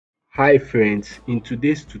Hi friends, in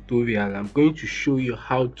today's tutorial I'm going to show you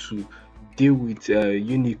how to deal with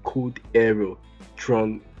Unicode error,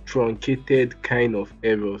 truncated kind of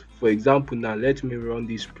error. For example, now let me run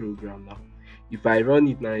this program now. If I run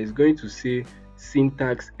it now, it's going to say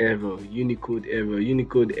syntax error, Unicode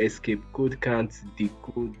escape, code can't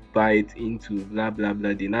decode byte into blah blah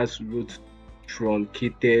blah. Then I wrote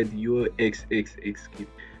truncated UXXXX.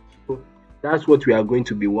 So that's what we are going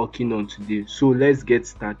to be working on today. So let's get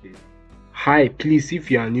started. Hi, please, if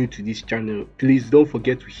you are new to this channel, please don't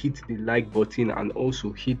forget to hit the like button and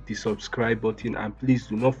also hit the subscribe button, and please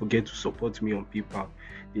do not forget to support me on PayPal.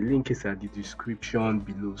 The link is at the description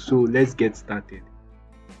below. So let's get started.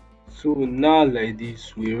 So now like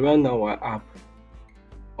this, we run our app.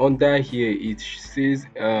 Under here it says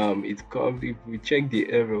it comes, if we check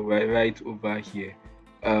the error right over here,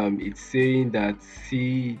 it's saying that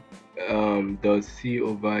c dot c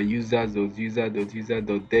over users dot user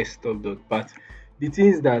dot desktop dot path. The thing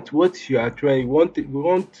is that what you are trying, we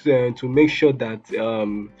want to make sure that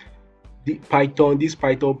this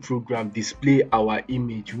python program display our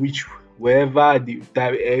image, which wherever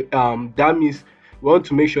that means we want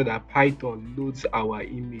to make sure that python loads our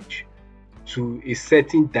image to a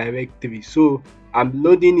certain directory. So I'm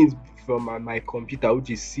loading it from my computer, which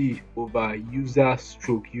is C over user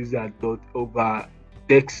dot over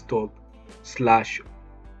desktop slash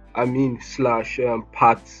slash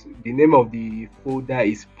path. The name of the folder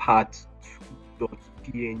is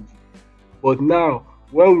path.png. But now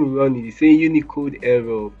when we run it, it's saying Unicode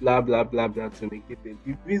error, blah blah blah blah truncated.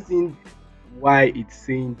 The reason why it's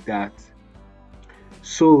saying that,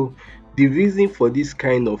 so the reason for this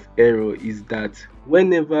kind of error is that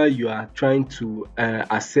whenever you are trying to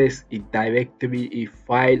access a directory, a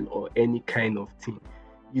file, or any kind of thing,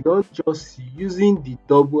 you don't just using the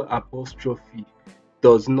double apostrophe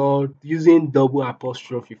does not using double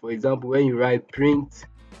apostrophe. For example, when you write print,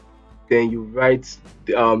 then you write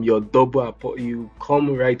your you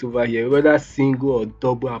come right over here, whether single or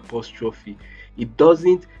double apostrophe, it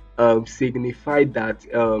doesn't signify that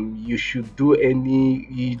you should do any,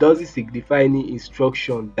 it doesn't signify any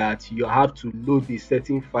instruction that you have to load a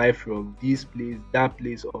certain file from this place, that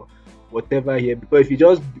place, or whatever here. Because if you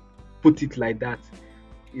just put it like that,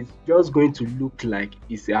 it's just going to look like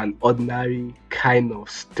it's an ordinary kind of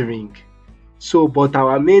string. So, but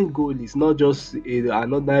our main goal is not just an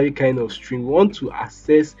ordinary kind of string. We want to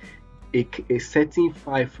access a certain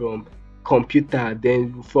file from computer,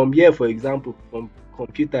 then from here, for example, from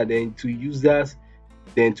computer, then to users,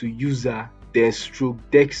 then to user, then stroke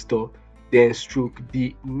desktop, then stroke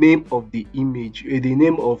the name of the image, the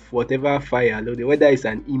name of whatever file loaded, whether it's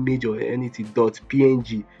an image or anything, dot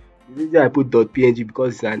png. The reason I put dot png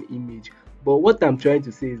because it's an image. But what I'm trying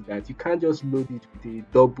to say is that you can't just load it with a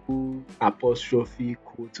double apostrophe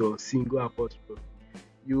quote or single apostrophe.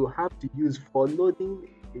 You have to use for loading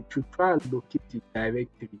to try and locate the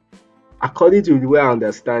directory. According to the way I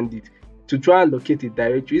understand it, to try and locate a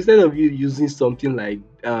directory, instead of you using something like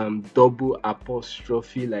double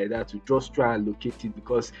apostrophe like that to just try and locate it,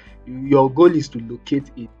 because your goal is to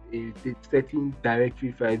locate a certain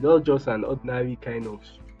directory file, not just an ordinary kind of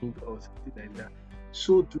string or something like that.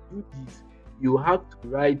 So to do this, you have to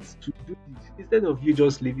write, to do this, instead of you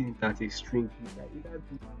just leaving it as a string, you can either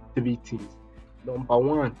do three things. Number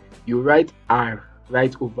one, you write R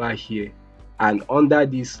right over here, and under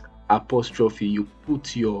this apostrophe you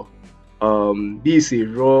put your this is a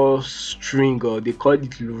raw string, or they call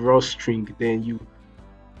it raw string. Then you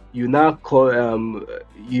now call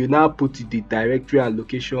you now put the directory and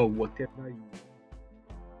location of whatever you want.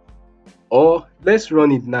 Or let's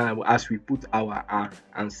run it now as we put our R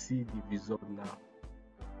and see the result now.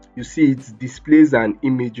 You see it displays an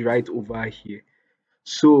image right over here.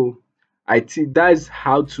 So I think that's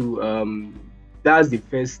how to that's the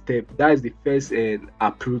first step, that's the first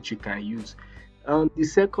approach you can use. The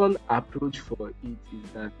second approach for it is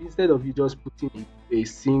that instead of you just putting a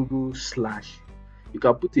single slash, you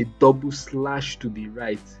can put a double slash to the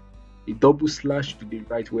right, a double slash to the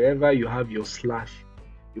right. Wherever you have your slash,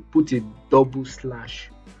 you put a double slash.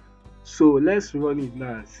 So let's run it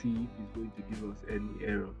now and see if it's going to give us any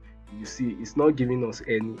error. You see, it's not giving us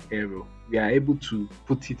any error. We are able to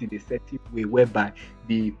put it in a certain way whereby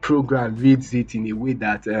the program reads it in a way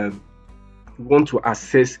that we want to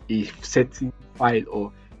access a certain file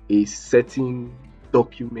or a certain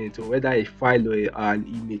document, or whether a file or an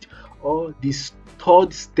image. Or this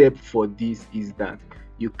third step for this is that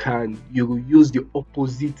you will use the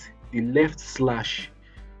opposite, the left slash,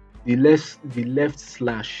 the left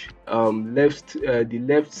slash the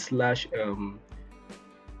left slash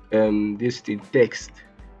this thing text.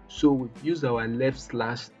 So we use our left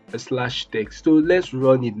slash slash text. So let's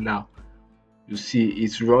run it now. You see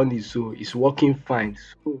it's running, so it's working fine.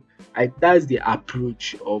 So that's the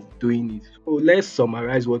approach of doing it. So let's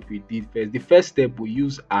summarize what we did first. The first step, we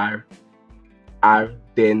use r,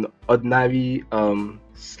 then ordinary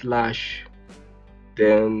slash,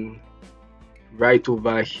 then right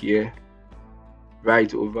over here,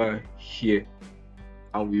 right over here,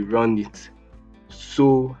 and we run it.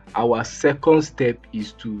 So our second step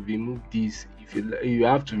is to remove this. If you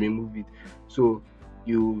have to remove it, so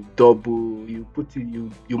you put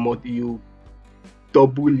it, you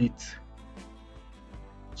double it,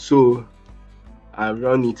 so and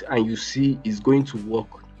run it, and you see it's going to work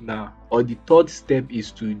now. Or the third step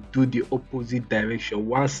is to do the opposite direction,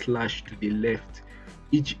 one slash to the left.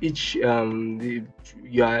 Each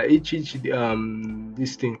you are each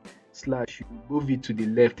this thing slash, you move it to the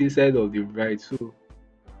left instead of the right. So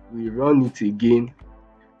we run it again,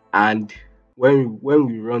 and when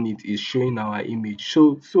we run it, it's showing our image.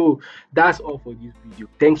 So that's all for this video.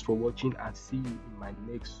 Thanks for watching, and see you in my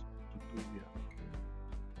next tutorial.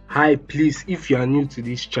 Hi, please, if you are new to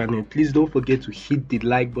this channel, please don't forget to hit the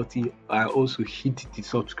like button and also hit the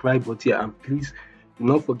subscribe button, and please do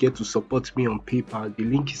not forget to support me on PayPal. The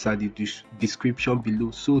link is at the description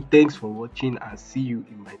below. So thanks for watching, and see you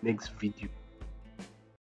in my next video.